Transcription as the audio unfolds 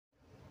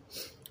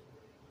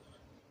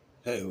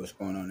Hey, what's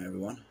going on,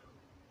 everyone?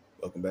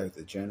 Welcome back to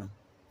the channel.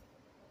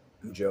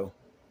 I'm Joe.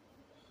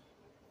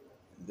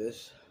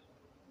 This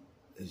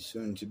is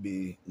soon to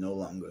be no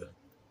longer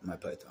my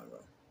Python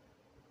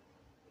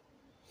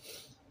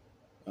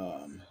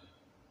room.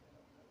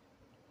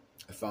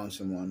 I found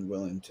someone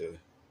willing to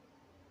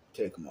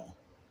take them all,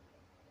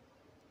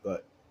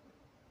 but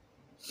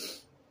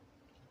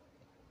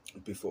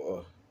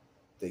before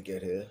they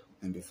get here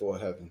and before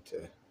having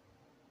to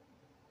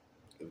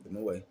give them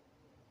away,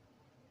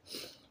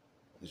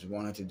 I just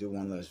wanted to do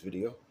one last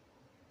video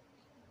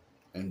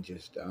and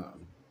just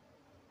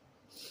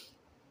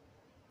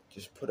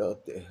put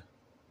out there.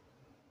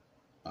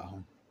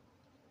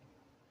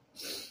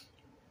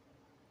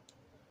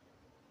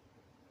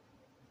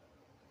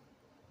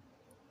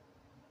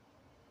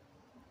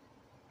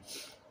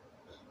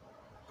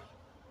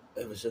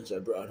 Ever since I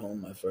brought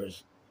home my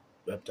first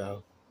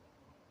reptile,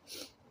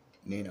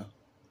 Nina,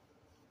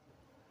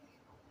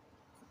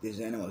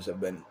 these animals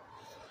have been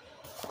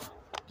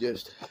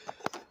just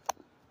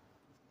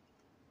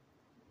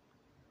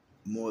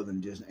more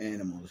than just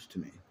animals to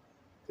me.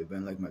 They've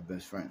been like my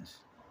best friends.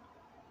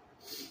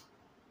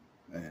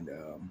 And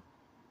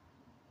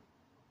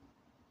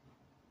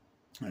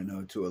I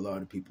know to a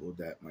lot of people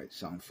that might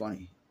sound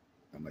funny,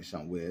 that might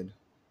sound weird,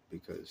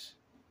 because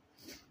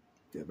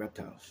they're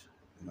reptiles,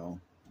 you know.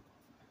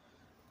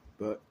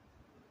 But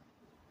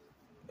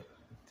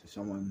to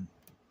someone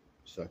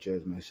such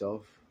as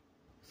myself,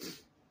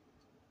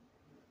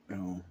 you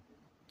know,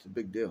 it's a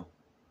big deal,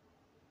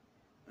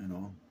 you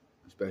know,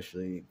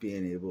 especially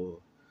being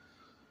able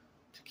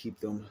to keep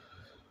them,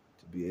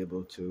 to be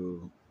able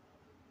to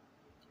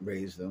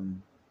raise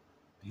them,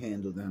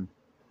 handle them,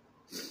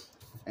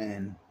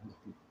 and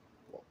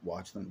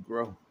watch them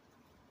grow.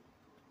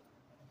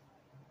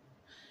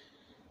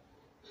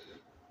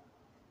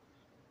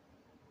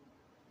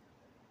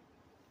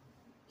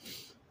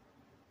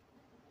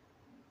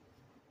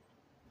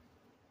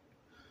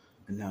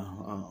 And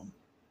now,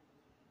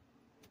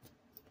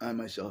 I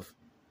myself,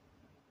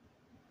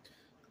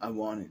 I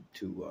wanted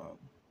to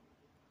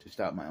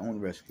start my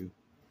own rescue.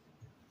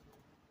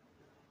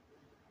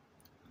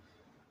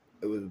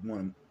 It was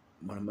one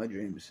of my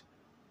dreams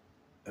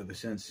ever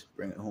since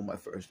bringing home my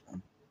first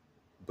one.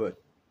 But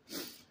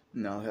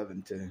now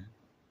having to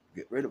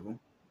get rid of them,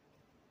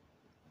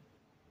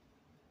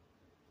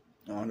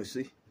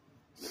 honestly,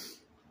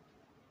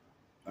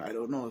 I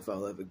don't know if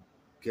I'll ever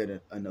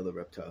get another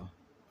reptile.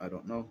 I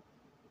don't know.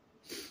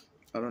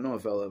 I don't know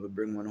if I'll ever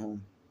bring one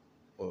home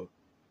or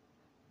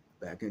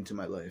back into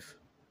my life.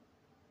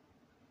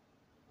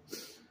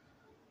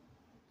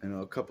 You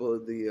know, a couple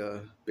of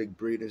the big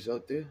breeders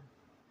out there,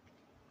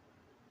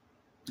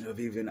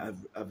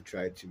 I've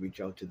tried to reach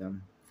out to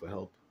them for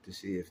help to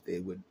see if they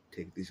would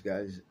take these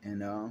guys.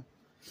 And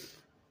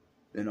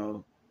you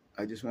know,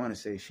 I just want to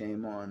say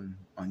shame on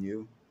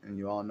you, and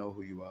you all know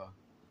who you are,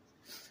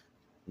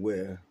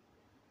 where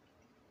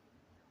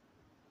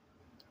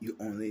you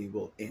only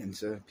will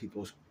answer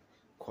people's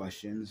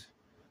questions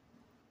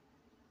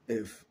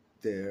if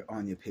they're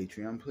on your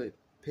Patreon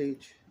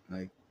page.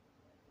 Like,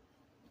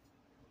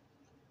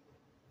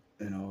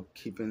 you know,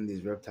 keeping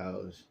these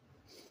reptiles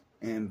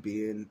and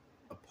being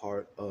a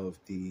part of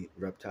the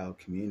reptile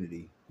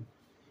community,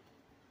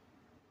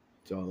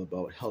 it's all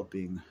about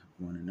helping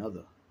one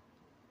another,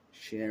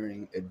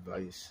 sharing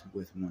advice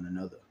with one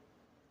another,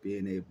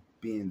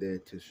 being there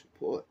to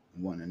support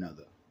one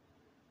another.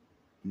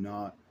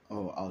 Not,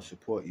 oh, I'll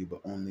support you,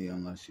 but only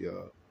unless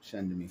you're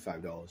sending me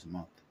 $5 a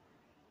month.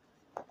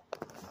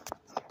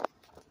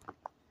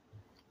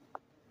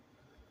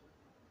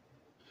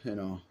 You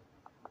know,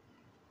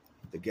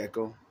 the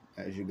gecko,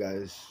 as you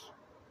guys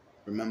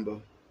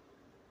remember,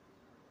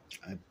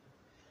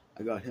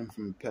 I got him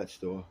from a pet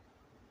store.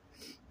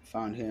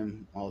 Found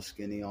him all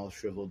skinny, all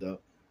shriveled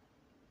up,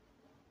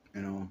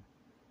 you know.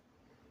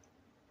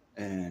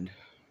 And,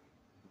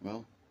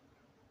 well,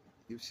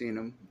 you've seen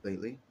him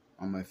lately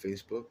on my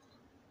Facebook.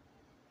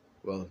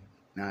 Well,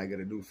 now I got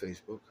a new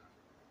Facebook.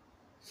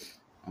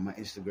 On my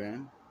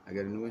Instagram, I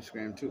got a new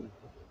Instagram too.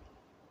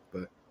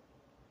 But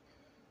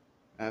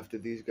after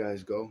these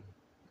guys go,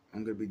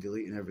 I'm gonna be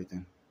deleting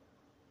everything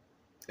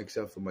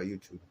except for my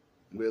YouTube.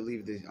 I'm gonna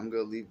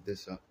leave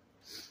this up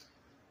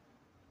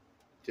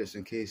just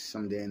in case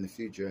someday in the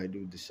future I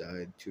do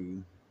decide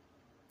to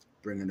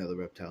bring another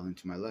reptile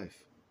into my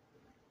life.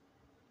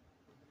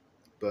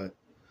 But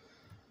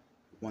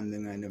one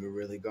thing I never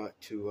really got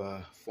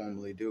to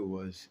formally do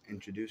was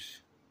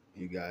introduce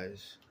you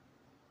guys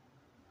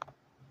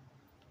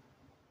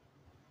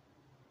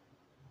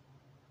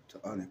to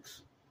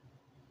Onyx.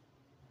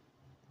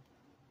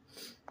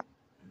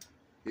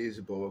 He's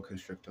a boa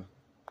constrictor.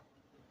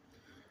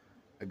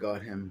 I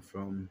got him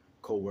from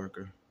a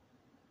coworker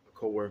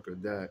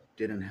that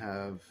didn't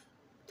have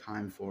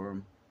time for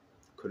him,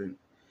 couldn't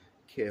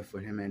care for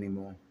him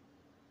anymore.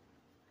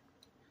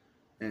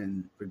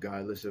 And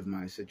regardless of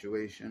my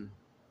situation,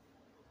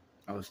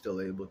 I was still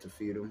able to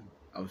feed him.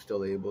 I was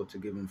still able to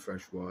give him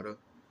fresh water.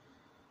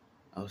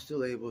 I was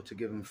still able to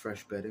give him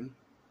fresh bedding.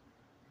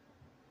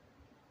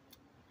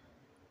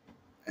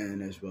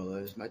 and as well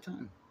as my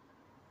time.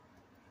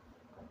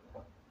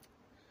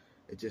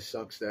 It just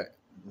sucks that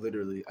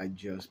literally I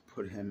just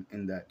put him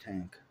in that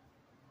tank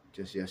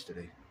just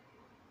yesterday,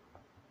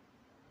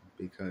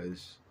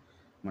 because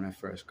when I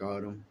first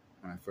got him,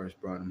 when I first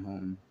brought him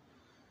home,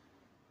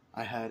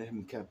 I had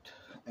him kept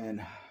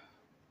in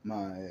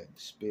my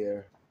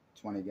spare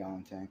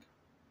 20-gallon tank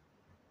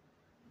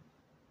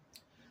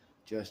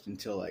just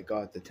until I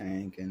got the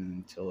tank and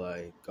until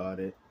I got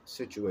it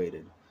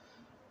situated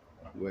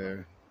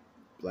where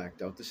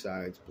blacked out the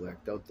sides,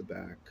 blacked out the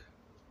back,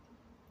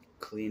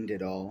 cleaned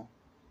it all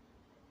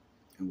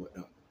and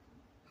whatnot.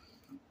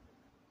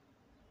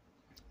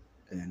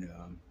 And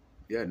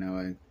yeah, now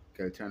I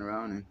gotta turn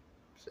around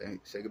and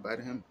say goodbye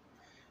to him.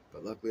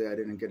 But luckily I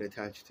didn't get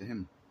attached to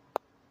him.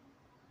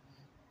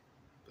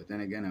 But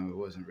then again, I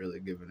wasn't really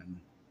given an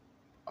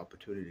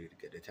opportunity to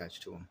get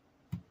attached to him.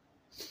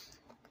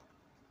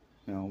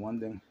 You know, one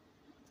thing,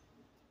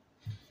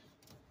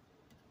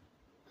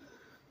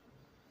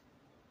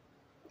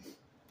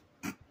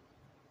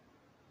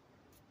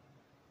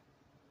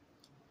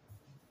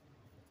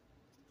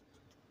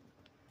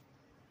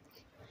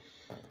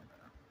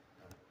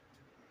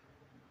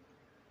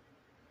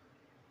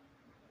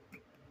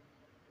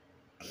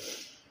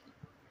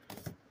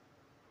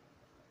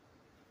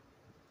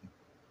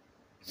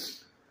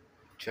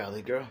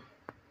 Charlie girl.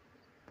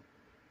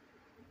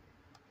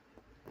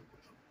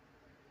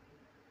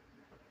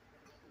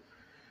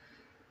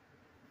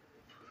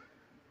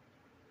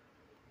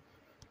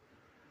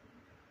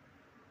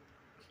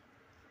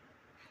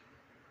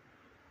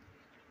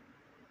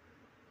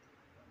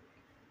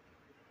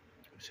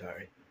 I'm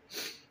sorry.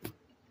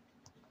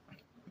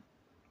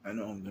 I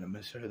know I'm gonna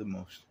miss her the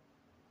most.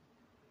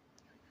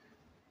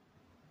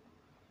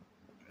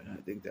 And I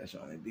think that's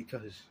only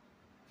because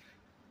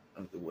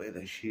of the way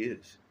that she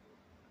is.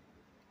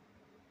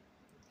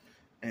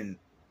 And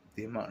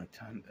the amount of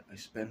time that I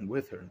spend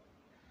with her,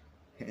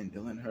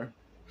 handling her,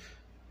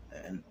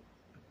 and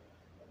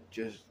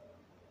just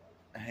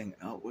hanging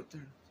out with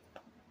her.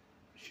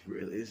 She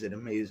really is an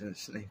amazing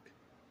snake.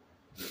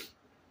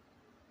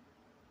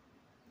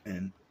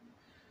 And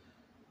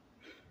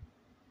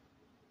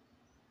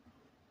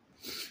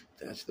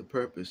that's the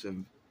purpose of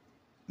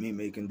me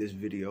making this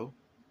video.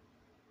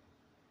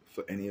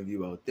 For any of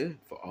you out there,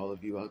 for all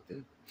of you out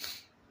there.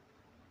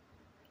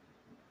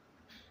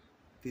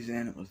 These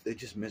animals, they're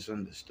just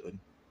misunderstood.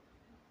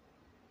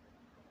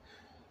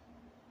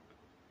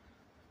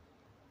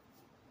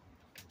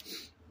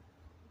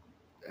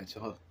 That's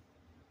all.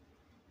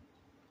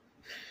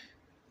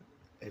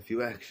 If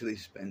you actually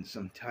spend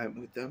some time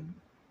with them,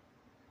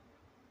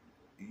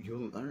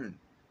 you'll learn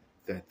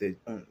that they're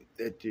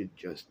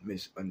just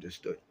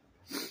misunderstood.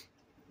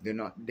 They're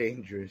not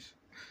dangerous.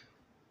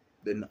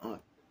 They're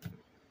not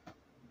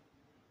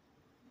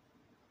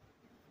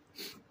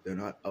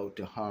out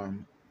to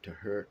harm, to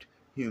hurt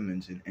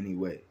humans in any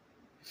way.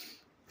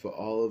 For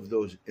all of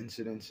those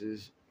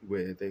incidences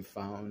where they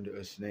found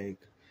a snake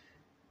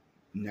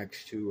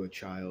next to a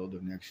child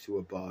or next to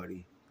a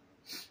body,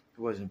 it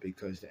wasn't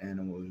because the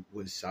animal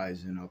was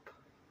sizing up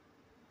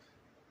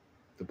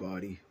the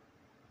body.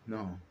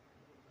 No.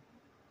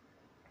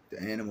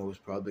 The animal was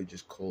probably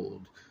just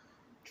cold,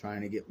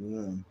 trying to get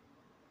warm.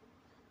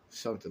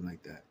 Something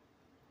like that.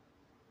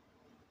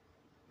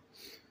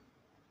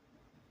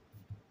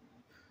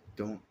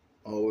 Don't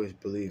always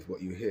believe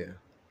what you hear.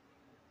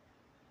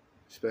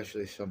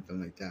 Especially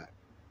something like that.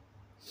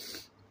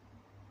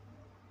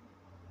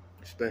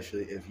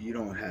 Especially if you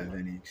don't have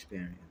any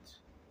experience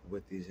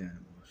with these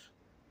animals.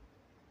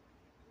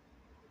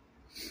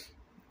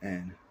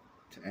 And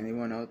to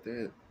anyone out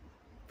there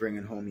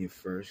bringing home your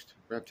first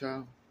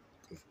reptile,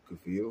 good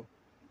for you.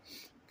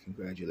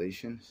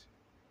 Congratulations.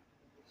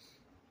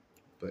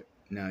 But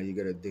now you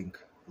gotta think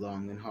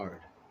long and hard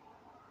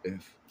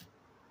if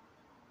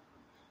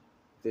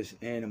this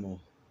animal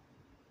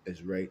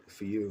is right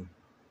for you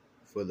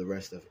for the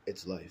rest of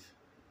its life.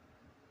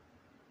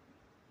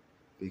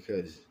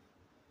 Because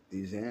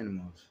these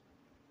animals,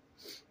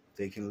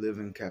 they can live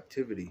in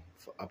captivity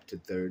for up to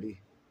 30,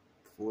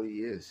 40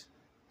 years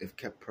if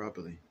kept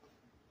properly.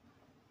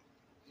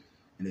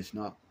 And it's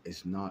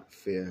not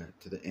fair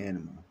to the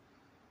animal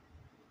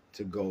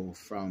to go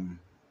from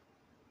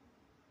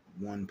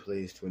one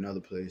place to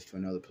another place to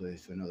another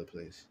place to another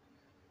place.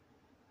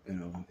 You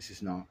know, it's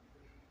just not.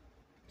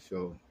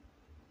 So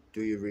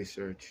do your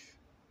research.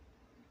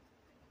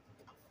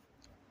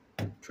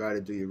 Try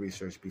to do your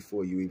research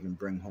before you even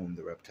bring home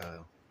the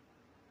reptile.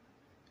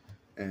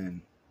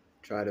 And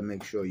try to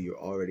make sure you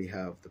already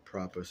have the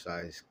proper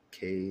size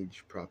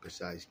cage, proper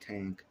size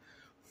tank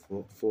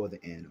for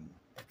the animal.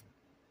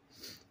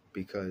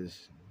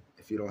 Because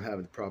if you don't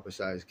have the proper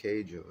size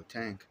cage or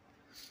tank,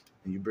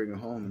 and you bring it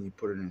home and you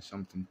put it in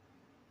something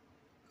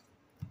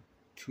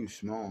too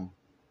small,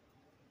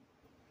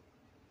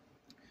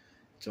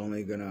 it's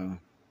only gonna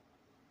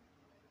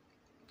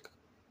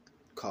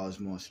cause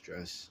more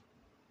stress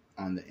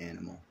on the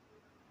animal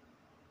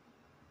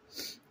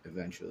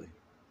eventually.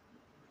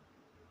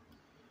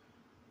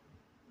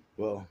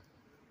 Well,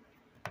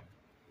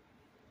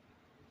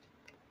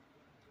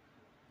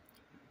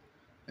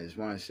 I just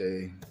want to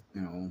say,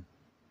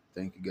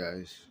 thank you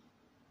guys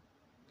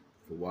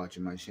for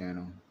watching my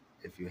channel.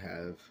 If you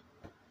have,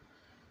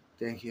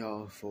 thank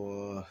y'all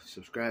for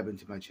subscribing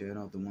to my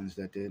channel, the ones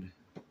that did.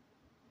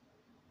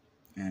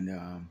 And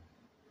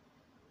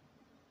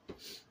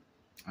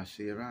I'll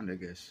see you around, I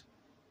guess.